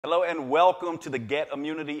Hello and welcome to the Get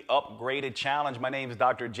Immunity Upgraded Challenge. My name is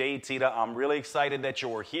Dr. Jay Tita. I'm really excited that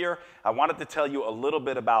you're here. I wanted to tell you a little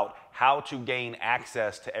bit about how to gain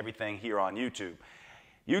access to everything here on YouTube.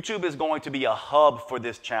 YouTube is going to be a hub for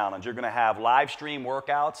this challenge. You're going to have live stream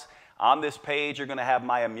workouts on this page. You're going to have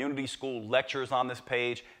my Immunity School lectures on this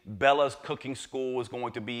page. Bella's Cooking School is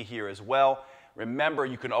going to be here as well. Remember,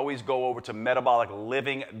 you can always go over to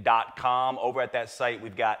metabolicliving.com. Over at that site,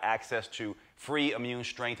 we've got access to free immune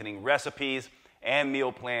strengthening recipes and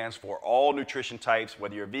meal plans for all nutrition types,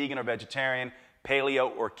 whether you're vegan or vegetarian,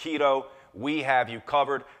 paleo or keto. We have you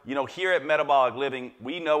covered. You know, here at Metabolic Living,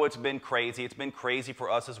 we know it's been crazy. It's been crazy for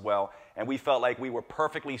us as well, and we felt like we were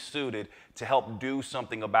perfectly suited to help do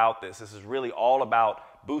something about this. This is really all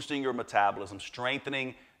about boosting your metabolism,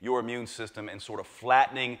 strengthening your immune system, and sort of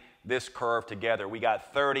flattening this curve together. We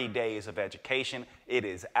got 30 days of education. It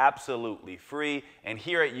is absolutely free, and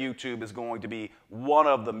here at YouTube is going to be one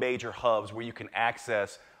of the major hubs where you can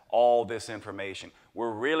access all this information.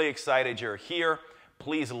 We're really excited you're here.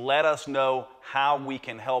 Please let us know how we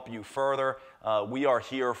can help you further. We are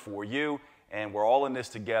here for you, and we're all in this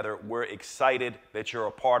together. We're excited that you're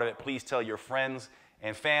a part of it. Please tell your friends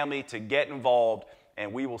and family to get involved,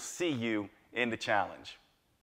 and we will see you in the challenge.